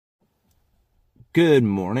Good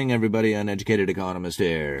morning, everybody. Uneducated Economist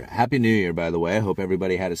here. Happy New Year, by the way. I hope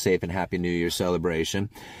everybody had a safe and happy New Year celebration.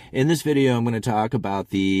 In this video, I'm going to talk about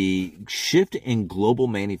the shift in global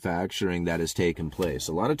manufacturing that has taken place.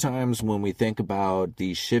 A lot of times when we think about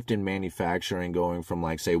the shift in manufacturing going from,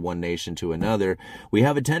 like, say, one nation to another, we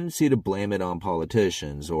have a tendency to blame it on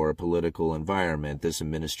politicians or a political environment, this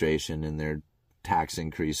administration and their tax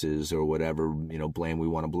increases or whatever, blame we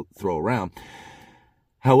want to throw around.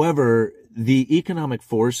 However, the economic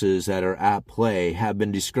forces that are at play have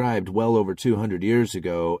been described well over 200 years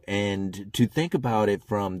ago, and to think about it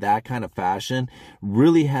from that kind of fashion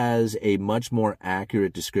really has a much more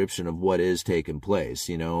accurate description of what is taking place.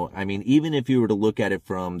 Even if you were to look at it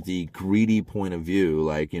from the greedy point of view,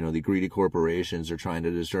 the greedy corporations are trying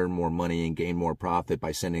to just earn more money and gain more profit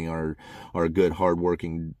by sending our good,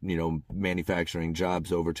 hardworking, manufacturing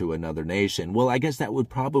jobs over to another nation. Well, I guess that would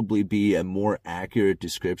probably be a more accurate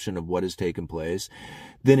description of what is taken place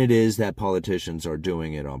than it is that politicians are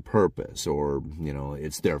doing it on purpose or,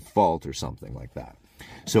 it's their fault or something like that.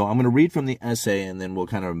 So I'm going to read from the essay and then we'll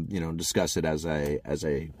kind of, discuss it as I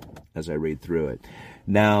read through it.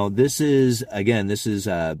 Now, this is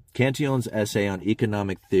Cantillon's essay on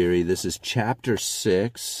economic theory. This is chapter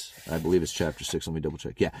 6. I believe it's chapter 6. Let me double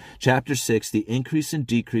check. Yeah. Chapter 6, the increase and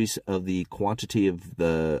decrease of the quantity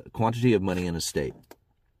of money in a state.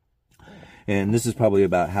 And this is probably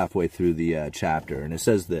about halfway through the chapter. And it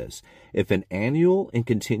says this: if an annual and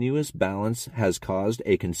continuous balance has caused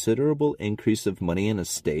a considerable increase of money in a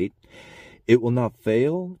state, it will not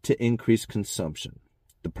fail to increase consumption,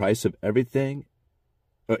 the price of everything,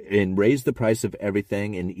 and raise the price of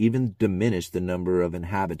everything, and even diminish the number of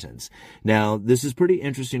inhabitants. Now, this is pretty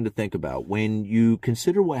interesting to think about. When you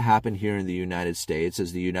consider what happened here in the United States,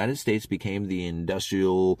 as the United States became the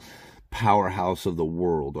industrial powerhouse of the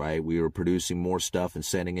world, right? We were producing more stuff and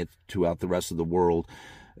sending it throughout the rest of the world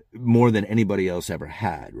more than anybody else ever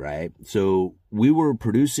had, right? So we were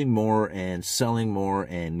producing more and selling more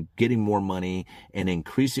and getting more money and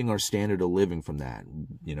increasing our standard of living from that.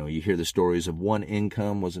 You hear the stories of one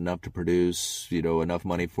income was enough to produce, enough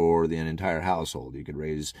money for the entire household. You could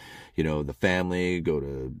raise, the family, go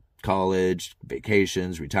to college,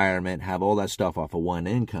 vacations, retirement, have all that stuff off of one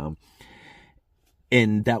income.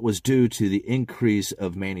 And that was due to the increase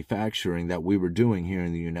of manufacturing that we were doing here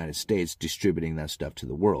in the United States, distributing that stuff to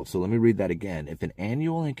the world. So let me read that again. If an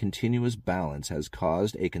annual and continuous balance has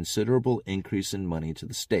caused a considerable increase in money to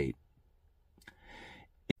the state.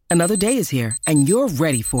 Another day is here, and you're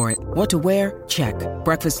ready for it. What to wear? Check.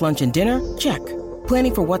 Breakfast, lunch, and dinner? Check.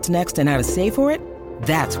 Planning for what's next and how to save for it?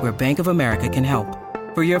 That's where Bank of America can help.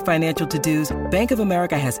 For your financial to-dos, Bank of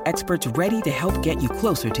America has experts ready to help get you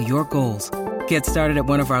closer to your goals. Get started at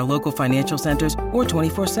one of our local financial centers or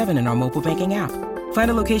 24/7 in our mobile banking app. Find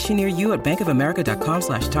a location near you at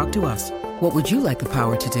bankofamerica.com/talktous. What would you like the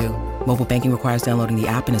power to do? Mobile banking requires downloading the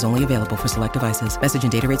app and is only available for select devices. Message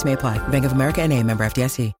and data rates may apply. Bank of America N.A., member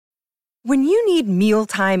FDIC. When you need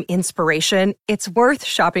mealtime inspiration, it's worth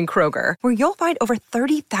shopping Kroger, where you'll find over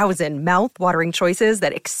 30,000 mouth-watering choices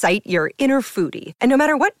that excite your inner foodie. And no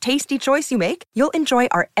matter what tasty choice you make, you'll enjoy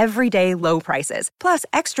our everyday low prices, plus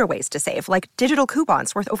extra ways to save, like digital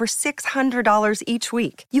coupons worth over $600 each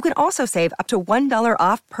week. You can also save up to $1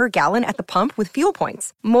 off per gallon at the pump with fuel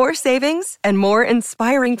points. More savings and more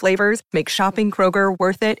inspiring flavors make shopping Kroger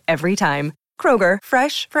worth it every time. Kroger,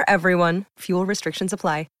 fresh for everyone. Fuel restrictions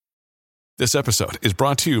apply. This episode is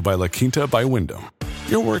brought to you by La Quinta by Wyndham.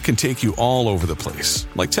 Your work can take you all over the place,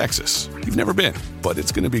 like Texas. You've never been, but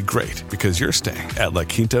it's going to be great because you're staying at La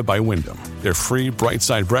Quinta by Wyndham. Their free Bright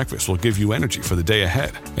Side breakfast will give you energy for the day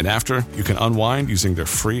ahead. And after, you can unwind using their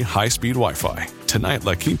free high-speed Wi-Fi. Tonight,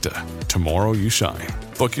 La Quinta. Tomorrow, you shine.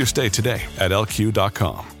 Book your stay today at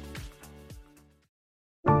LQ.com.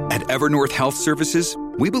 At Evernorth Health Services,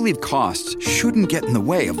 we believe costs shouldn't get in the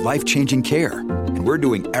way of life-changing care, and we're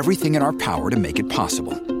doing everything in our power to make it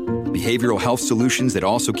possible. Behavioral health solutions that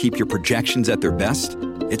also keep your projections at their best?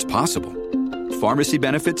 It's possible. Pharmacy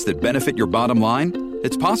benefits that benefit your bottom line?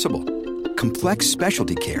 It's possible. Complex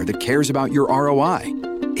specialty care that cares about your ROI?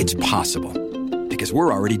 It's possible. Because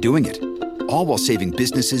we're already doing it. All while saving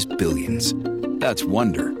businesses billions. That's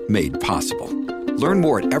Wonder made possible. Learn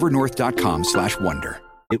more at evernorth.com/wonder.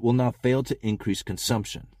 It will not fail to increase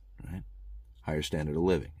consumption, right? Higher standard of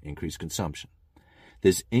living, increase consumption.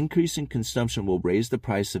 This increase in consumption will raise the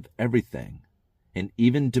price of everything and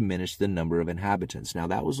even diminish the number of inhabitants. Now,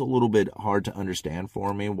 that was a little bit hard to understand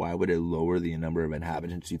for me. Why would it lower the number of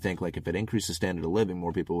inhabitants? You think, like, if it increased the standard of living,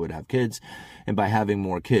 more people would have kids. And by having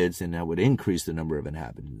more kids, then that would increase the number of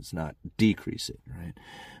inhabitants, not decrease it, right?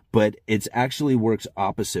 But it's actually works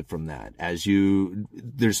opposite from that.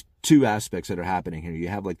 There's two aspects that are happening here. You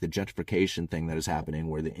have like the gentrification thing that is happening,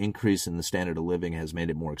 where the increase in the standard of living has made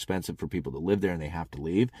it more expensive for people to live there and they have to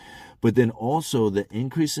leave. But then also the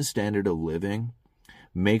increase in standard of living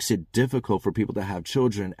makes it difficult for people to have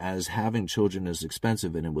children, as having children is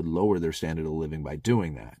expensive and it would lower their standard of living by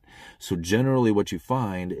doing that. So generally what you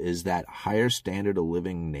find is that higher standard of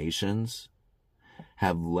living nations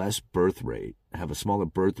have less birth rate, have a smaller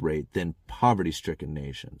birth rate than poverty-stricken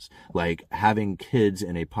nations. Like having kids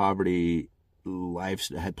in a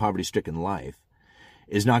poverty-stricken life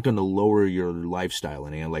is not going to lower your lifestyle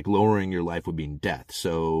any. Like lowering your life would mean death.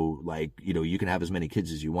 So like, you can have as many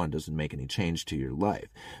kids as you want. It doesn't make any change to your life.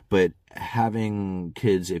 But having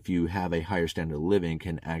kids, if you have a higher standard of living,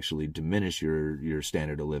 can actually diminish your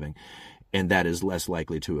standard of living. And that is less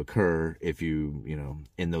likely to occur if in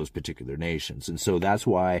those particular nations. And so that's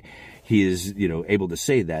why he is, able to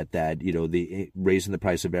say that, the raising the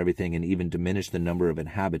price of everything and even diminish the number of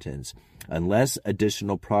inhabitants, unless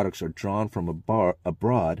additional products are drawn from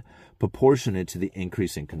abroad, proportionate to the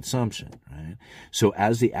increase in consumption, right? So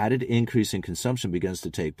as the added increase in consumption begins to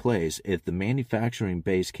take place, if the manufacturing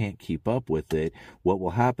base can't keep up with it, what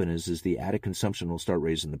will happen is the added consumption will start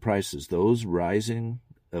raising the prices. Those rising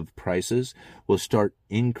of prices will start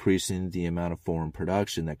increasing the amount of foreign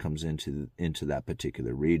production that comes into that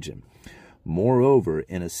particular region. Moreover,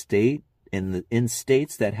 in states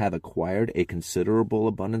that have acquired a considerable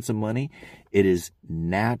abundance of money, it is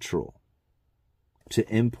natural to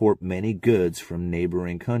import many goods from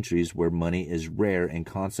neighboring countries where money is rare and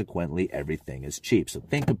consequently everything is cheap. So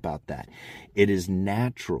think about that. It is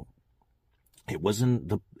natural.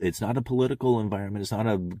 It's not a political environment. It's not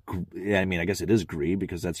I guess it is greed,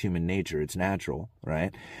 because that's human nature. It's natural,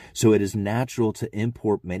 right? So it is natural to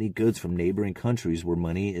import many goods from neighboring countries where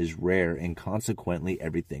money is rare and consequently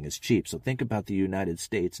everything is cheap. So think about the United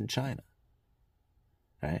States and China,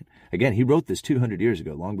 right? Again, he wrote this 200 years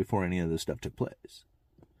ago, long before any of this stuff took place.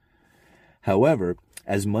 However,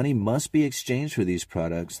 as money must be exchanged for these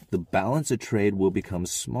products, the balance of trade will become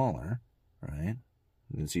smaller, right?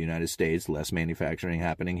 It's the United States, less manufacturing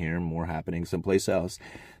happening here, more happening someplace else.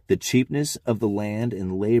 The cheapness of the land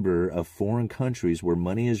and labor of foreign countries where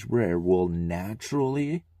money is rare will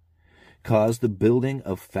naturally cause the building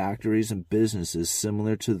of factories and businesses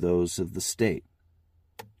similar to those of the state,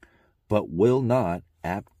 but will not,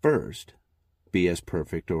 at first, be as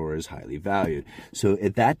perfect or as highly valued. So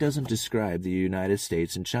if that doesn't describe the United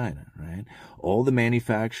States and China, right? All the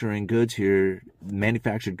manufactured goods here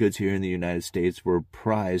in the United States were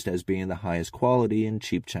prized as being the highest quality and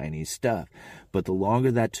cheap Chinese stuff. But the longer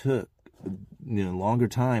that longer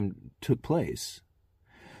time took place,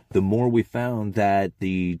 the more we found that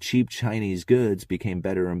the cheap Chinese goods became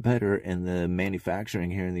better and better, and the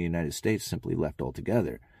manufacturing here in the United States simply left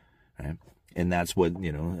altogether, right? And that's what,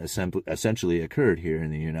 essentially occurred here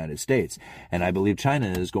in the United States. And I believe China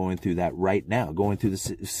is going through that right now, going through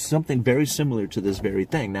something very similar to this very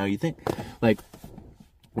thing. Now, you think, like,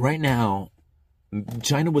 right now,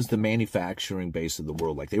 China was the manufacturing base of the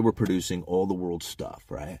world. Like, they were producing all the world's stuff,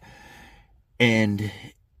 right? And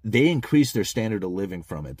they increased their standard of living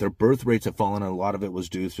from it. Their birth rates have fallen, and a lot of it was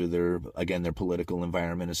due to their political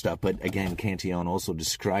environment and stuff. But again, Cantillon also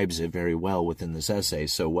describes it very well within this essay.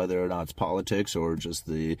 So whether or not it's politics or just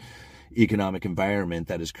the economic environment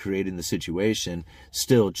that is creating the situation,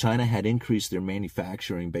 still China had increased their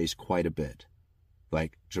manufacturing base quite a bit,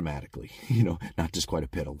 like dramatically, not just quite a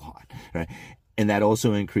bit, a lot, right? And that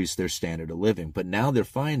also increased their standard of living. But now they're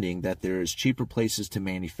finding that there's cheaper places to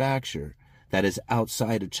manufacture that is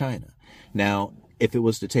outside of China. Now, if it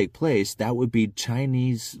was to take place, that would be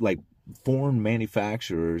Chinese, like foreign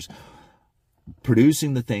manufacturers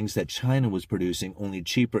producing the things that China was producing, only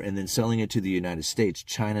cheaper, and then selling it to the United States.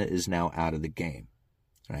 China is now out of the game,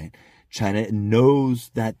 right? China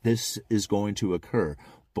knows that this is going to occur.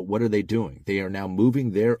 But what are they doing? They are now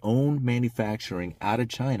moving their own manufacturing out of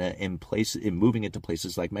China and moving it to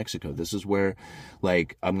places like Mexico. This is where,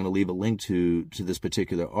 like, I'm going to leave a link to this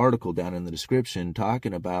particular article down in the description,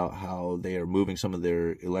 talking about how they are moving some of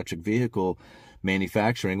their electric vehicle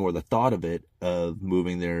manufacturing, or the thought of it, of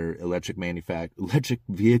moving their electric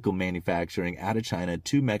vehicle manufacturing out of China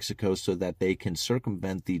to Mexico, so that they can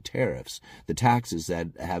circumvent the tariffs, the taxes that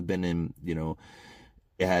have been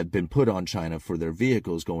had been put on China for their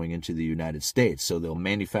vehicles going into the United States. So they'll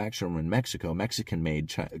manufacture them in Mexico,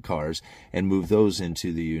 Mexican-made cars, and move those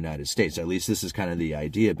into the United States. At least this is kind of the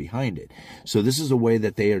idea behind it. So this is a way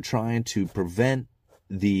that they are trying to prevent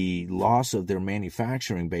the loss of their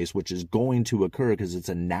manufacturing base, which is going to occur because it's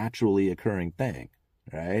a naturally occurring thing,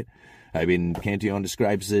 right? I mean, Cantillon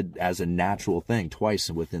describes it as a natural thing twice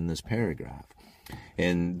within this paragraph.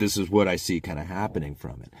 And this is what I see kind of happening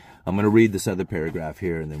from it. I'm going to read this other paragraph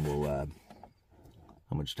here, and then we'll...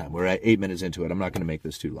 how much time? We're at 8 minutes into it. I'm not going to make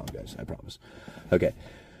this too long, guys. I promise. Okay.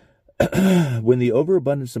 When the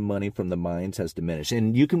overabundance of money from the mines has diminished,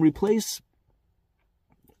 and you can replace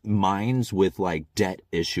mines with like debt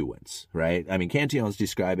issuance, right? I mean, Cantillon's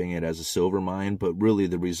describing it as a silver mine, but really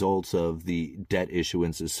the results of the debt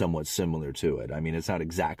issuance is somewhat similar to it. I mean, it's not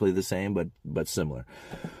exactly the same, but similar.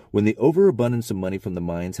 When the overabundance of money from the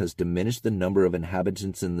mines has diminished the number of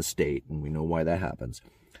inhabitants in the state, and we know why that happens,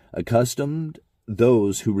 accustomed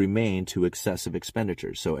those who remain to excessive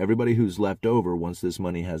expenditures. So everybody who's left over once this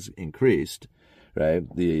money has increased, right?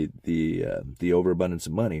 The overabundance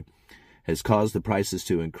of money has caused the prices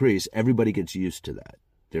to increase. Everybody gets used to that.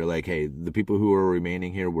 They're like, hey, the people who are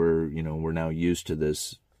remaining here, we're now used to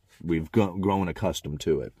this. We've grown accustomed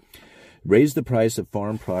to it. Raise the price of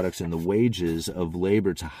farm products and the wages of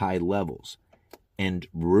labor to high levels, and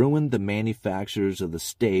ruin the manufacturers of the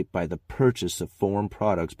state by the purchase of foreign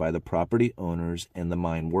products by the property owners and the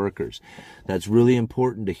mine workers. That's really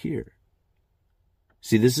important to hear.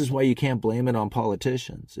 See, this is why you can't blame it on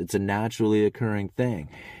politicians. It's a naturally occurring thing.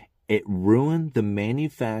 It ruined the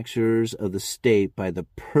manufacturers of the state by the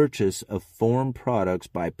purchase of foreign products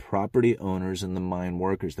by property owners and the mine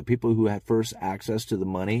workers. The people who had first access to the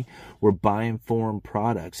money were buying foreign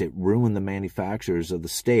products. It ruined the manufacturers of the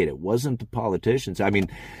state. It wasn't the politicians. I mean,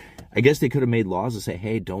 I guess they could have made laws to say,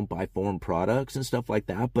 hey, don't buy foreign products and stuff like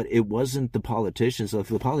that, but it wasn't the politicians. So if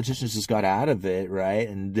the politicians just got out of it, right,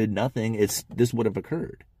 and did nothing, this would have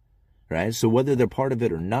occurred. Right? So whether they're part of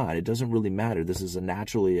it or not, it doesn't really matter. This is a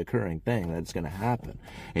naturally occurring thing that's going to happen.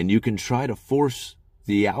 And you can try to force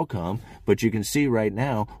the outcome, but you can see right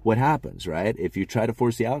now what happens, right? If you try to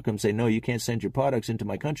force the outcome, say, no, you can't send your products into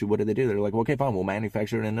my country, what do? They're like, well, okay, fine, we'll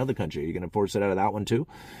manufacture it in another country. Are you going to force it out of that one too?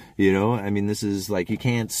 I mean, this is like, you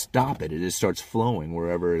can't stop it. It just starts flowing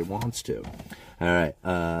wherever it wants to. All right.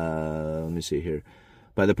 Let me see here.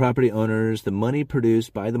 By the property owners, the money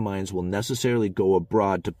produced by the mines will necessarily go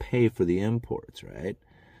abroad to pay for the imports, right?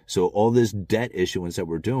 So all this debt issuance that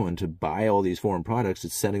we're doing to buy all these foreign products,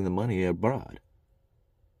 it's sending the money abroad.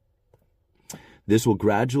 This will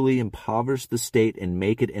gradually impoverish the state and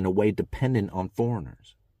make it in a way dependent on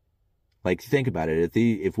foreigners. Like, think about it.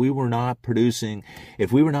 If we're not producing it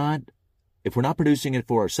for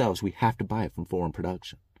ourselves, we have to buy it from foreign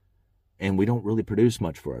production. And we don't really produce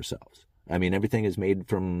much for ourselves. I mean, everything is made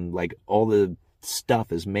from, like, all the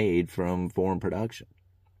stuff is made from foreign production.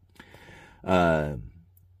 Let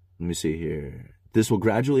me see here. This will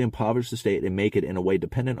gradually impoverish the state and make it in a way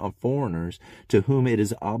dependent on foreigners to whom it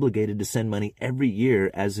is obligated to send money every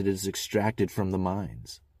year as it is extracted from the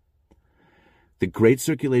mines. The great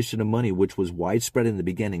circulation of money, which was widespread in the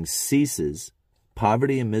beginning, ceases,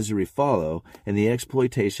 poverty and misery follow, and the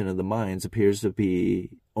exploitation of the mines appears to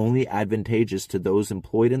be only advantageous to those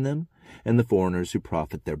employed in them and the foreigners who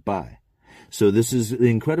profit thereby. So this is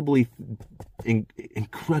incredibly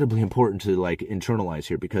important to, like, internalize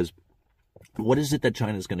here, because what is it that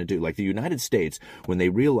China's going to do? Like, the United States, when they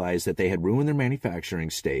realized that they had ruined their manufacturing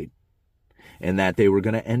state and that they were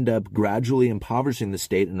going to end up gradually impoverishing the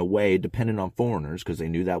state in a way dependent on foreigners, because they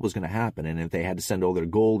knew that was going to happen. And if they had to send all their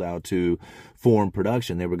gold out to foreign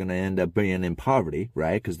production, they were going to end up being in poverty,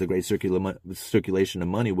 right? Because the great circulation of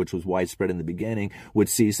money, which was widespread in the beginning, would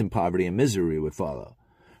cease, and poverty and misery would follow,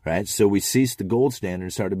 right? So we ceased the gold standard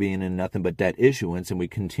and started being in nothing but debt issuance, and we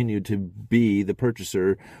continued to be the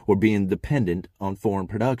purchaser or being dependent on foreign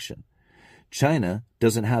production. China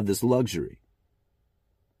doesn't have this luxury.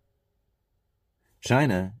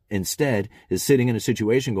 China, instead, is sitting in a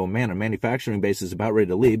situation going, man, our manufacturing base is about ready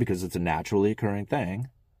to leave because it's a naturally occurring thing.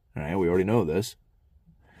 All right, we already know this.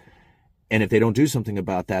 And if they don't do something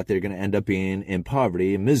about that, they're going to end up being in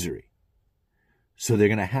poverty and misery. So they're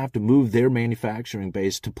going to have to move their manufacturing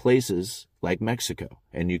base to places like Mexico.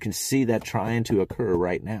 And you can see that trying to occur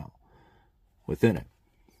right now within it.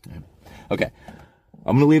 Okay.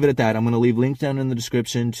 I'm going to leave it at that. I'm going to leave links down in the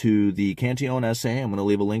description to the Cantillon essay. I'm going to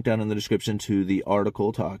leave a link down in the description to the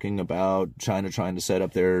article talking about China trying to set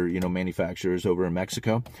up their, manufacturers over in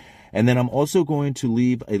Mexico. And then I'm also going to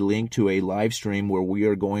leave a link to a live stream where we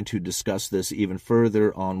are going to discuss this even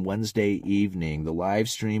further on Wednesday evening. The live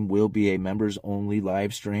stream will be a members-only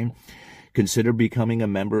live stream. Consider becoming a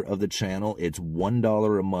member of the channel. It's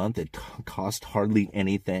 $1 a month. It costs hardly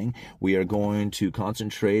anything. We are going to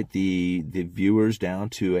concentrate the viewers down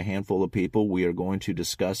to a handful of people. We are going to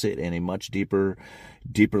discuss it in a much deeper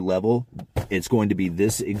level. It's going to be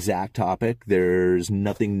this exact topic. There's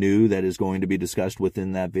nothing new that is going to be discussed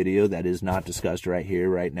within that video that is not discussed right here,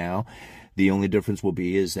 right now. The only difference will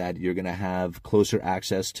be is that you're going to have closer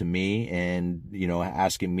access to me and, you know,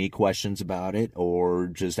 asking me questions about it, or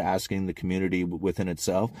just asking the community within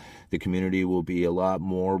itself. The community will be a lot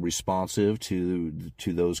more responsive to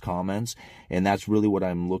those comments. And that's really what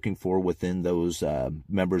I'm looking for within those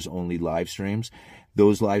members only live streams.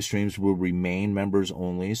 Those live streams will remain members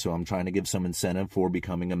only. So I'm trying to give some incentive for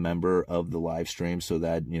becoming a member of the live stream so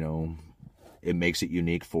that, you know, it makes it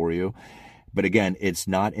unique for you. But again, it's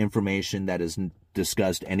not information that is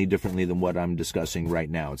discussed any differently than what I'm discussing right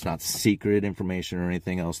now. It's not secret information or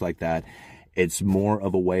anything else like that. It's more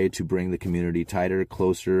of a way to bring the community tighter,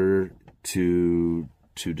 closer to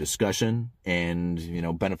discussion, and, you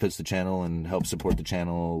know, benefits the channel and helps support the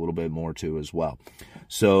channel a little bit more too as well.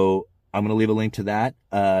 So I'm going to leave a link to that.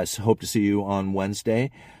 So hope to see you on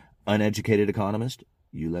Wednesday. Uneducated Economist,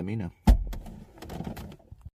 you let me know.